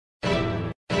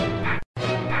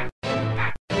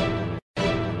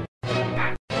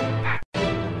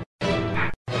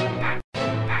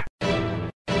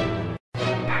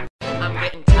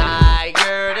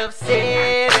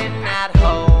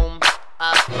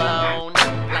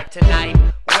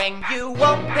and you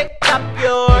won't pick up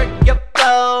your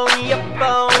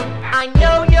phone. I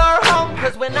know you're home,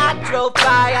 cause when I drove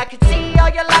by I could see all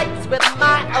your lights with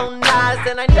my own eyes,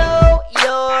 and I know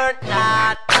you're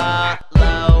not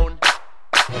alone.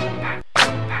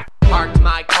 Parked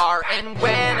my car and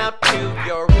went up to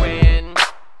your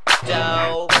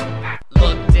window,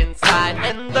 looked inside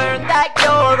and learned that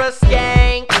you're a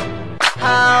skank.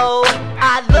 Oh,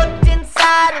 I looked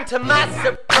inside and to my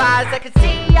surprise I could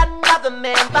see another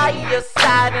man by your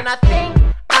side, and I think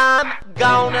I'm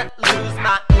gonna lose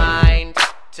my mind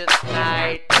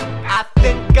tonight. I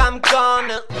think I'm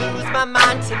gonna lose my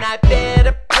mind tonight.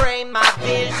 Better pray my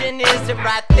vision isn't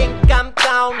right. Think I'm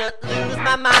gonna lose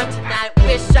my mind tonight.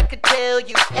 Wish I could tell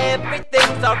you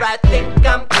everything's alright. Think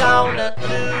I'm gonna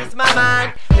lose my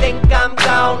mind. Think I'm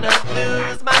gonna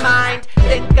lose my mind.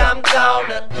 Think I'm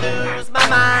gonna lose my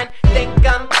mind. Think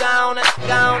I'm gonna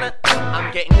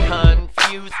I'm getting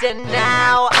confused and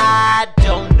now I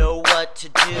don't know what to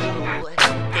do.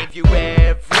 Gave you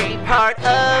every part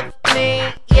of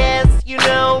me, yes, you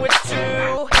know it's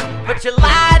true, but you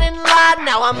lied and lied,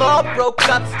 now I'm all broke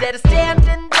up. Instead of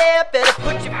standing there, better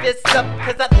put your fists up,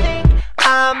 cause I think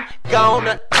I'm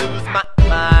gonna lose my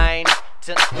mind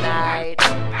tonight.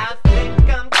 I think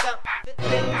I'm gonna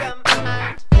lose my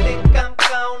mind. Think I'm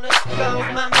gonna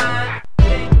lose my mind.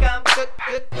 Think I'm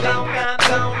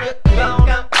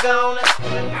gonna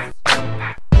lose.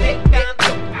 Think I'm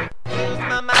gonna lose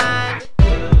my mind.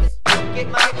 Get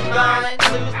my mind,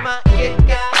 lose my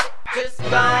just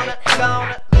gonna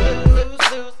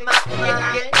lose my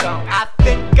mind. I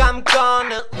think I'm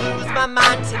gonna lose my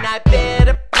mind tonight.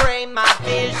 Better pray my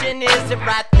vision isn't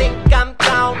right. Think I'm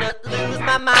gonna lose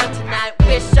my mind tonight.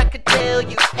 Wish I could tell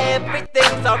you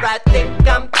everything's alright. Think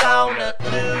I'm gonna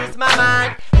lose my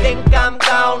mind. Think I'm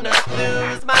gonna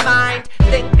lose my mind.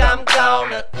 Think I'm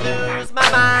gonna lose my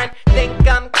mind.